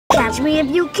Catch me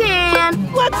if you can!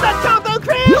 What's the combo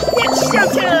crew? It's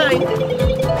showtime!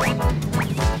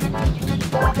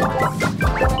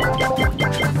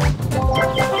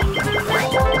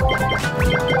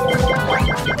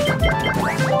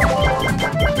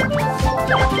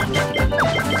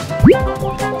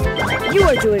 You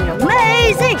are doing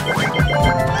amazing!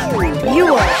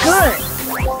 You are good!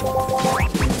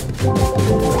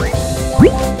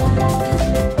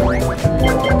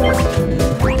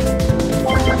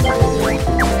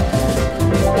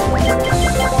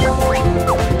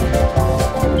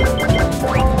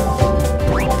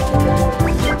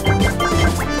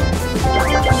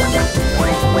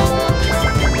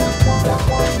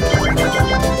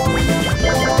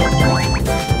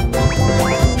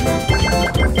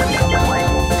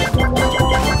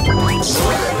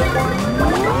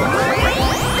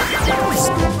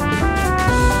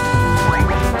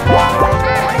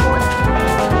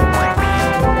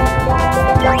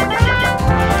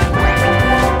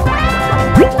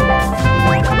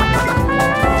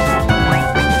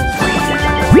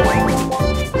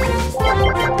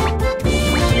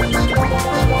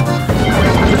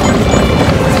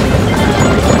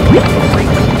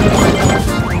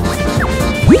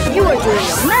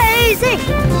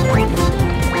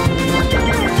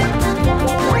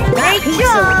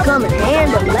 Come and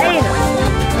handle later.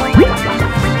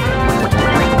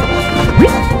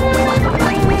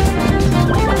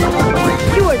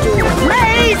 You are doing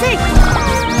amazing!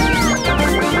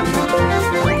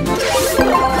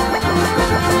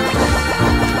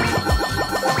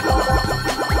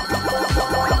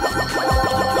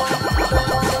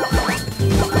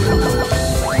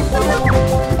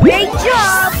 Great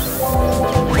job!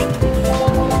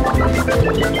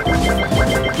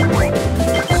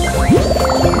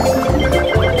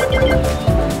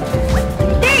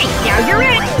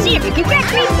 See if you can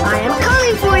catch me! I am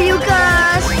coming for you,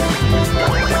 Gus!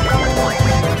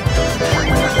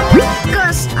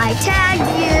 Gus, I tagged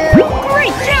you!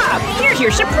 Great job! Here's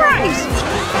your surprise!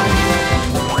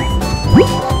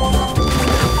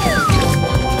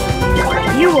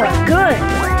 You are good!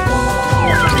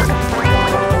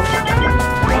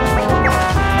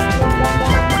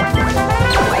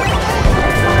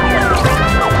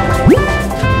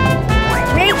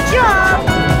 Great job!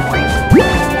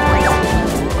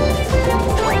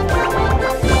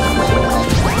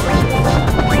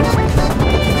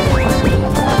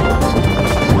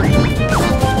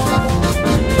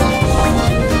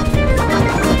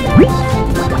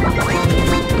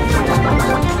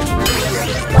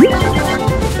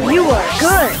 You are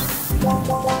good!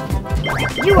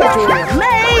 You are doing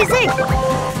amazing!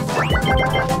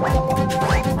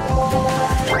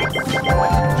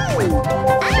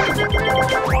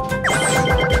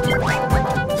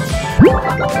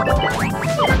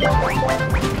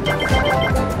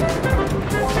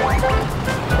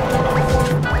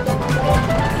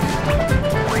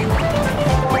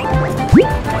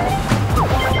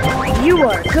 You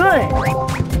are good!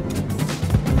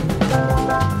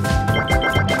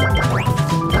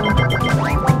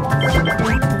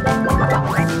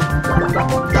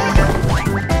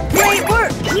 Great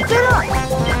work! Keep it up!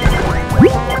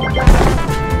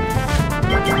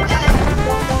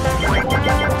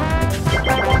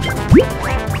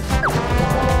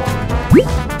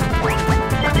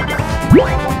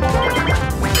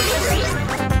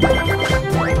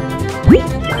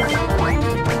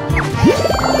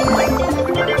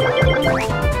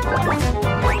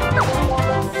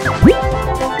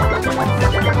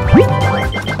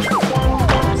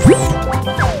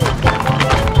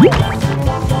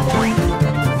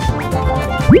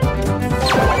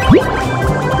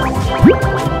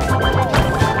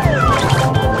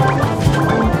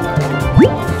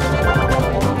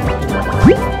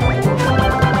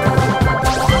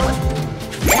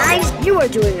 Nice! You are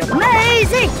doing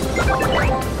amazing!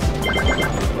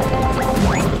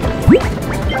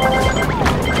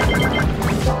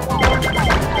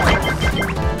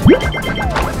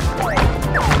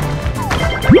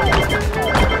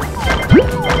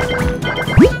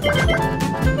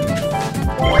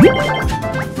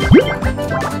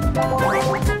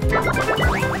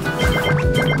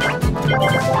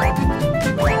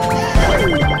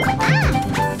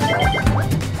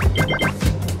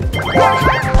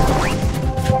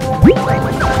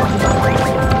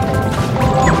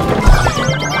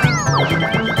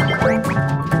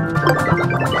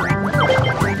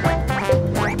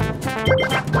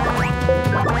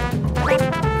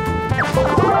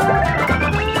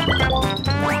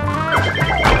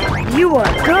 You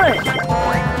are good!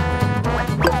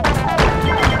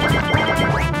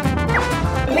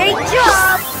 Great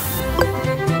job!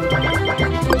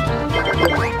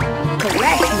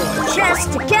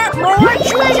 chest to get more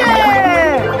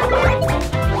treasure!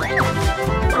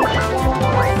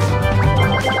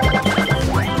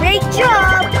 Great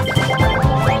job!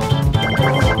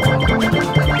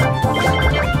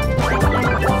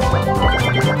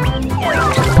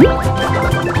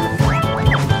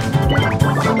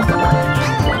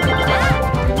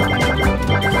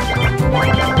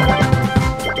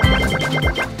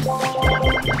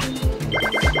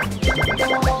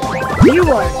 You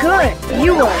are good!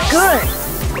 You are good!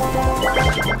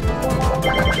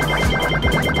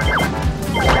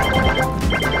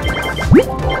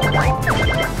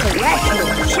 Collect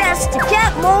your chest to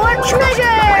get more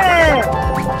treasure!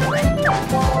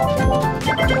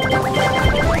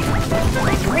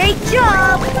 Great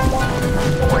job!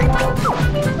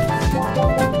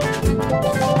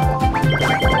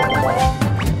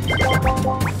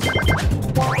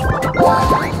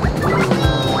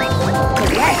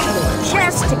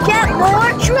 Chest to get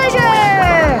more treasure!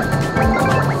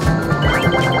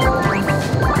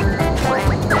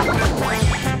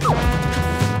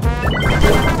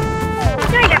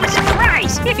 I have a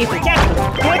surprise if you forget me.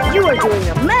 Heck, you are doing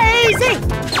amazing!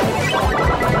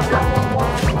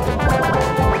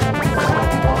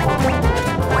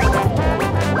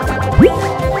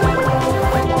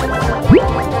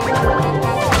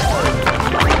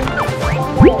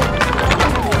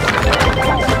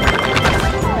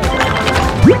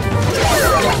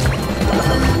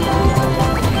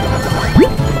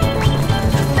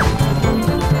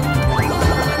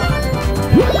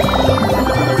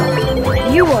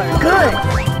 You are good!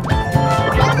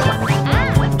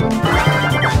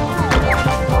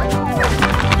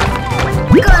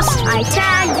 Gus, I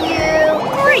tagged you!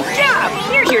 Great job!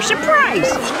 Here's your surprise.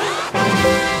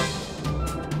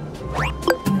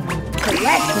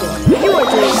 Collect more! You are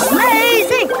doing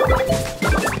amazing!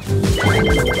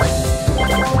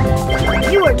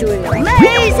 You are doing amazing!